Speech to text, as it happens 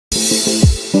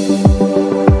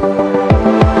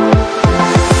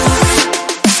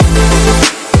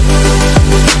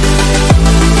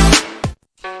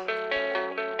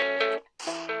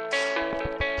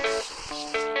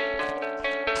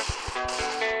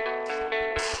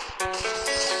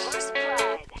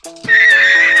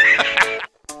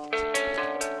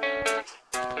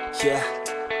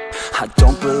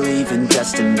in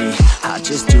destiny. I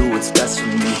just do what's best for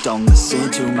me. Don't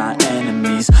listen to my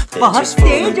enemies, they're just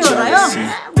full of jealousy.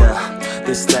 Yeah,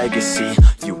 this legacy,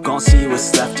 you gon' see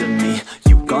what's left of me.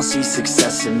 You gon' see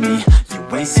success in me.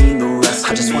 You ain't seen the rest of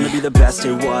me. I just wanna be the best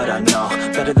at what I know,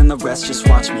 better than the rest, just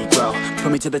watch me grow.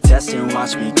 Put me to the test and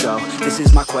watch me go. This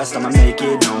is my quest, I'ma make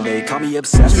it known. They call me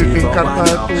obsessive, oh I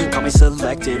know. Call me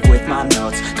selective with my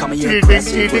notes. Call me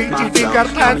aggressive with my flow.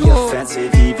 Call me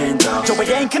offensive even though Joe, I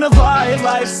ain't gonna lie,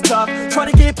 life's tough. Try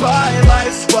to get by,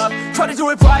 life's rough. Try to do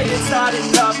it right, it's not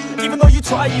enough. Even though you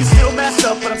try, you still mess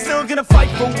up. But I'm still gonna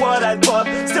fight for what I love.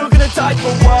 Still gonna die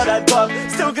for what I love.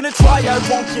 Still gonna try, I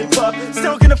won't give up.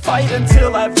 Still gonna fight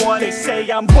until I've won. They say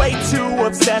I'm way too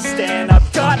obsessed and I've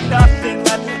got nothing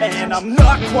left, and I'm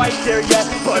not quite there yet,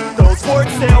 but those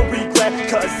words they'll regret,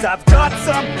 cause I've got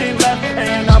something left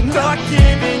and I'm not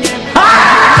giving in. I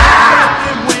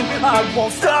will win, I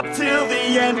won't stop till the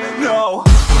end, no.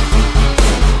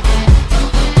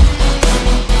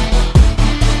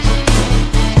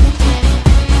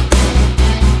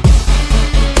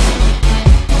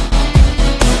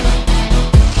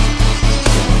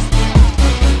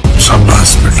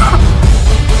 शाबाश बेटा।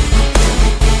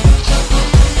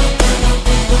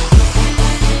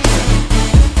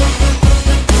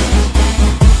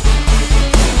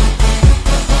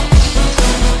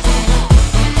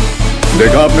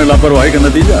 देखा आपने लापरवाही का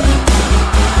नतीजा।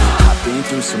 I've been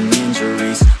through some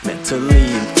injuries, mentally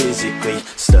and physically.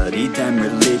 Studied them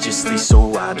religiously so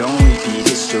I don't repeat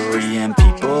history. And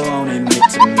people won't admit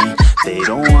to me they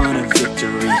don't want a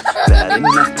victory. Bad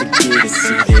enough to get a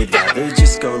seat, they'd rather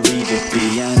just go leave it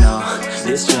be. I know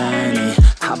this journey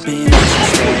I've been on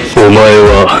since day. お前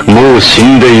はもう死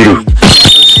んでいる。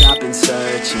 I've been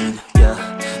searching, yeah,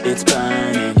 it's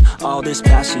burning. All this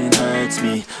passion hurts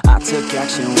me. I took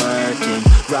action working,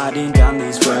 writing down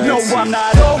these words. No, I'm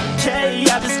not okay,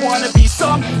 I just wanna be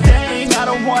something. I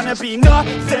don't wanna be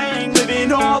nothing,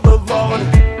 living all alone.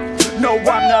 No,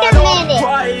 I'm not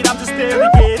alright, I'm just barely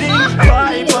getting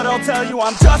by. But I'll tell you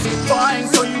I'm just fine,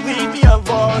 so you leave me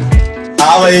alone.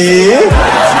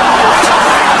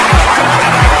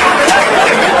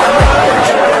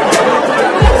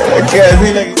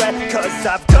 Cause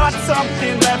I've got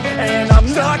something left and I'm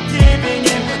not giving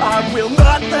in. I will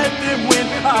not let them win,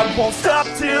 I won't stop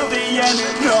till the end,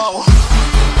 no.